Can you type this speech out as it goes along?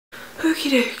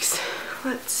Okie dokes,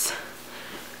 let's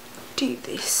do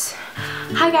this.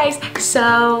 Hi guys,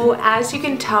 so as you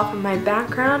can tell from my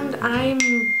background, I'm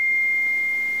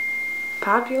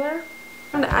popular.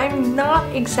 And I'm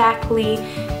not exactly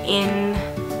in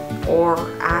or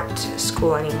at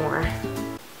school anymore.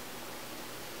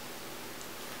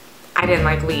 I didn't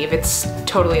like leave, it's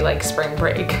totally like spring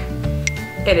break.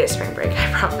 It is spring break,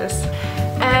 I promise.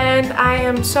 And I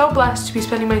am so blessed to be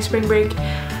spending my spring break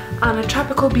on a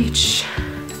tropical beach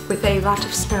with a lot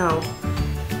of snow.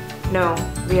 No,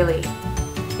 really,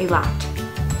 a lot.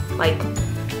 Like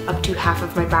up to half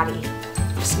of my body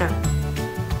of snow.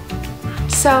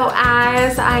 So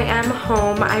as I am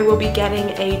home, I will be getting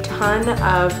a ton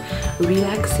of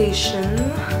relaxation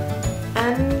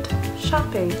and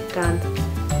shopping done.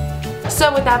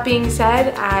 So with that being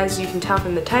said, as you can tell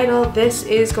from the title, this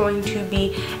is going to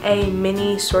be a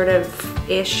mini sort of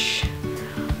ish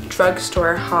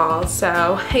drugstore haul.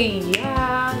 So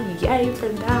yeah, yay for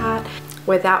that.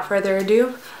 Without further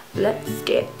ado, let's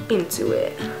get into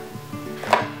it.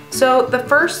 So the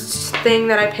first thing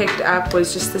that I picked up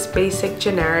was just this basic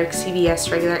generic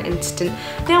CVS regular instant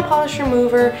nail polish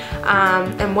remover,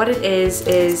 and what it is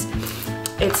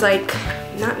it's like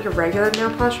not your regular nail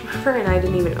polish remover, and I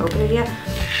didn't even open it yet,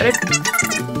 but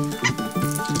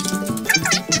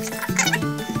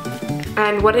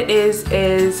and what it is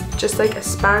just like a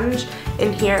sponge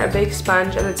in here, a big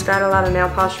sponge, and it's got a lot of nail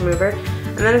polish remover,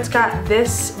 and then it's got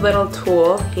this little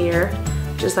tool here,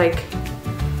 just like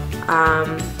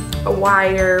a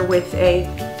wire with a,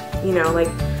 you know, like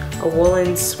a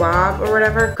woolen swab or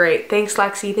whatever. Great, thanks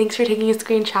Lexi, thanks for taking a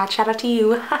screenshot, shout out to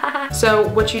you. So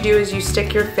what you do is you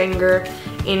stick your finger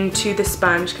into the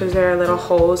sponge because there are little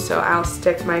holes, so I'll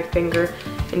stick my finger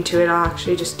into it. I'll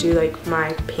actually just do like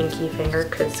my pinky finger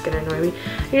because it's gonna annoy me.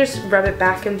 You just rub it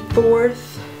back and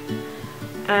forth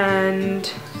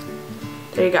and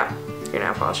there you go, your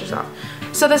nail polish is off.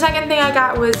 So the second thing I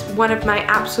got was one of my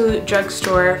absolute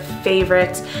drugstore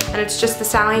favorites, and it's just the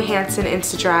Sally Hansen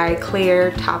Insta-Dry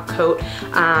Clear Top Coat.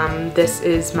 This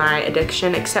is my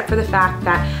addiction, except for the fact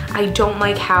that I don't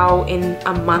like how in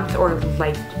a month or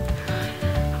like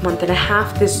a month and a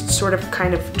half this sort of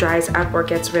kind of dries up or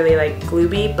gets really like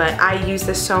glooby, but I use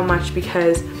this so much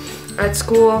because at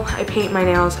school I paint my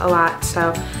nails a lot,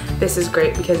 so this is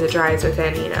great because it dries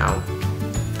within, you know,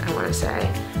 I want to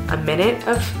say a minute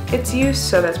of its use,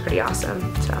 so that's pretty awesome.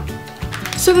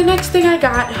 So the next thing I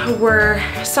got were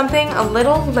something a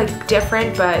little like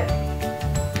different, but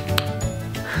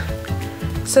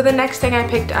so the next thing I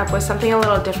picked up was something a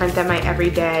little different than my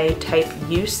everyday type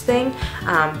use thing,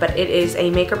 but it is a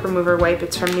makeup remover wipe.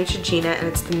 It's from Nutragena, and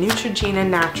it's the Nutragena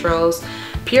Naturals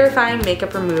Purifying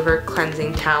Makeup Remover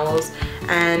Cleansing Towels,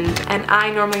 and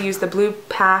I normally use the blue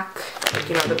pack, like,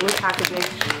 you know, the blue packaging,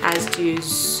 as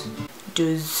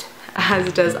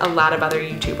does a lot of other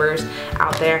YouTubers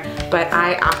out there, but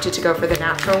I opted to go for the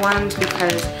natural ones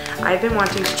because I've been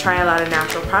wanting to try a lot of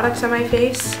natural products on my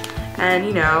face, and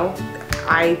you know,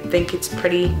 I think it's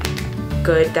pretty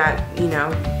good that, you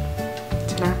know,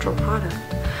 it's a natural product.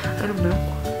 I don't know.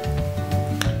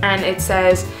 And it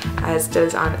says, as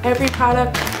does on every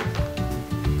product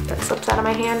that slips out of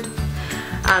my hand,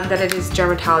 that it is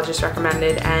dermatologist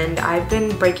recommended, and I've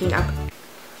been breaking out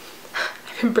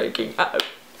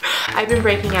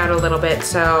a little bit,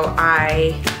 so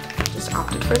I just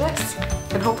opted for this,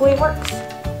 and hopefully it works.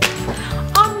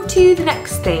 On to the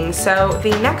next thing. So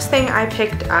the next thing I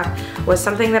picked up was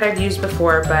something that I've used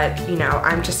before, but you know,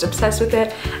 I'm just obsessed with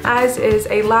it, as is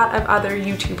a lot of other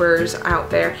YouTubers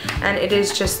out there, and it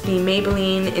is just the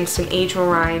Maybelline Instant Age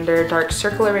Reminder Dark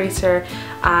Circle Eraser.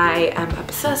 I am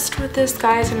obsessed with this,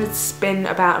 guys, and it's been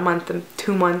about a month and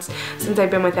 2 months since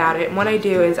I've been without it. And what I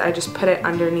do is I just put it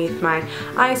underneath my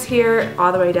eyes here,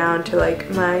 all the way down to like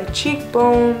my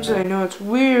cheekbones. I know it's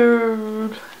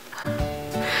weird,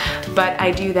 but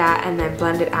I do that and then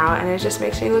blend it out, and it just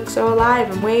makes me look so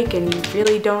alive and awake, and you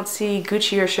really don't see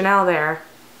Gucci or Chanel there.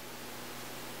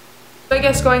 So I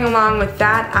guess going along with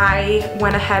that, I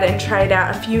went ahead and tried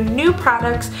out a few new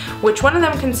products, which one of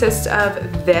them consists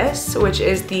of this, which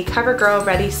is the Covergirl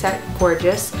Ready Set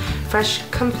Gorgeous Fresh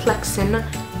Complexion,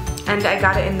 and I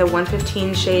got it in the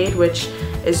 115 shade, which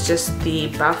is just the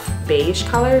buff beige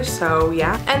color, so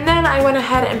yeah. And then I went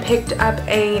ahead and picked up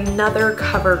another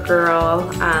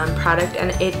Covergirl product,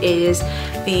 and it is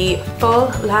the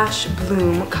Full Lash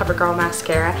Bloom Covergirl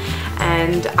Mascara,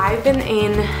 and I've been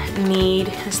in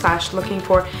need / looking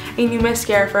for a new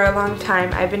mascara for a long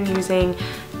time. I've been using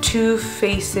Too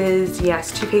Faced's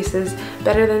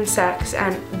Better Than Sex,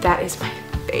 and that is my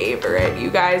favorite,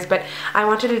 you guys. But I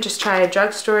wanted to just try a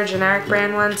drugstore generic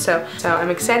brand one, so I'm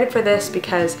excited for this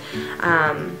because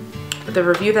the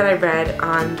review that I read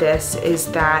on this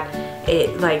is that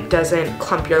it like doesn't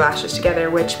clump your lashes together,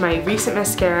 which my recent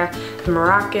mascara, the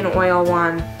Moroccan oil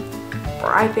one,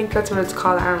 or I think that's what it's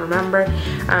called, I don't remember,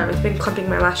 it's been clumping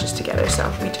my lashes together,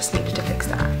 so we just needed to fix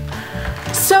that.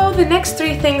 So the next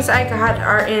three things I got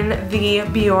are in the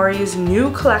Biore's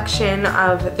new collection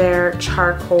of their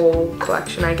charcoal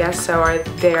collection, I guess. So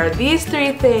they are these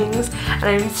three things, and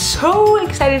I'm so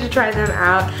excited to try them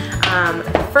out.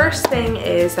 The first thing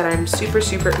is that I'm super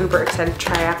uber excited to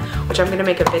try out, which I'm going to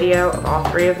make a video of all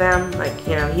three of them, like,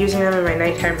 you know, using them in my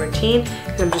nighttime routine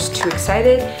because I'm just too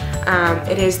excited.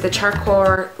 It is the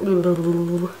charcoal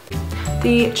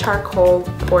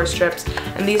pore strips,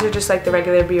 and these are just like the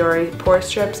regular Biore pore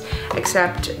strips,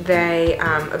 except they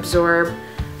absorb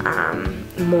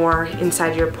more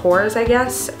inside your pores, I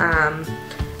guess,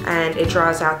 and it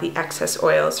draws out the excess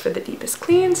oils for the deepest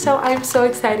clean, so I'm so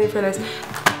excited for this.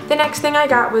 The next thing I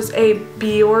got was a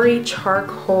Biore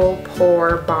Charcoal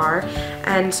Bar,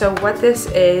 and so what this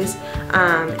is,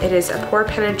 it is a pore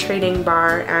penetrating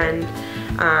bar, and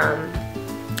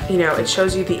you know, it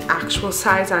shows you the actual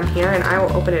size on here, and I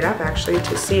will open it up actually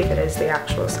to see if it is the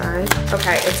actual size.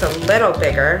 Okay, it's a little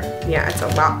bigger. Yeah, it's a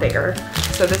lot bigger.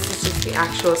 So this is just the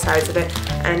actual size of it,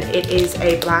 and it is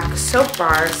a black soap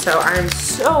bar, so I'm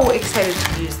so excited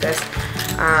to use this.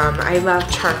 I love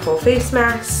charcoal face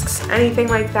masks, anything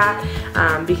like that,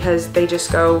 because they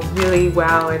just go really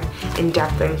well and in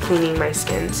depth in cleaning my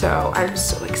skin, so I'm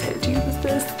so excited to use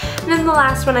this. And then the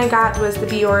last one I got was the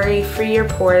Biore Free Your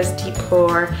Pores Deep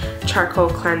Pore Charcoal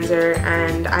Cleanser,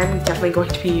 and I'm definitely going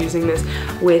to be using this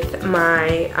with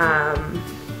my,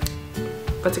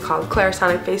 what's it called?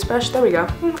 Clarisonic face brush. There we go.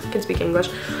 I can speak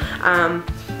English.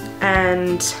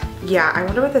 And yeah, I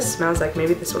wonder what this smells like.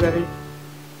 Maybe this will get me.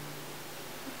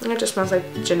 It just smells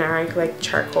like generic, like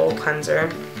charcoal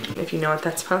cleanser, if you know what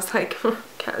that smells like.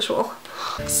 Casual.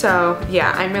 So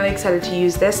yeah, I'm really excited to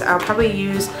use this. I'll probably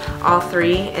use all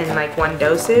three in like one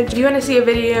dosage. If you want to see a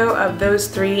video of those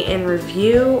three in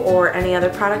review or any other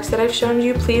products that I've shown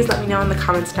you, please let me know in the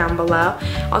comments down below.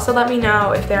 Also let me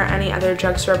know if there are any other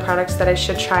drugstore products that I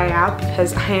should try out,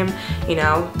 because I am, you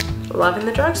know, loving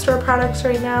the drugstore products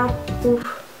right now.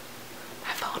 Oof.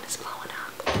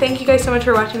 Thank you guys so much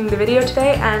for watching the video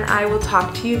today, and I will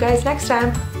talk to you guys next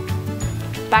time.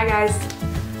 Bye guys.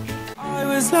 I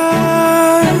was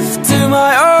left to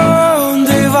my own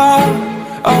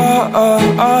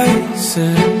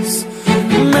devices.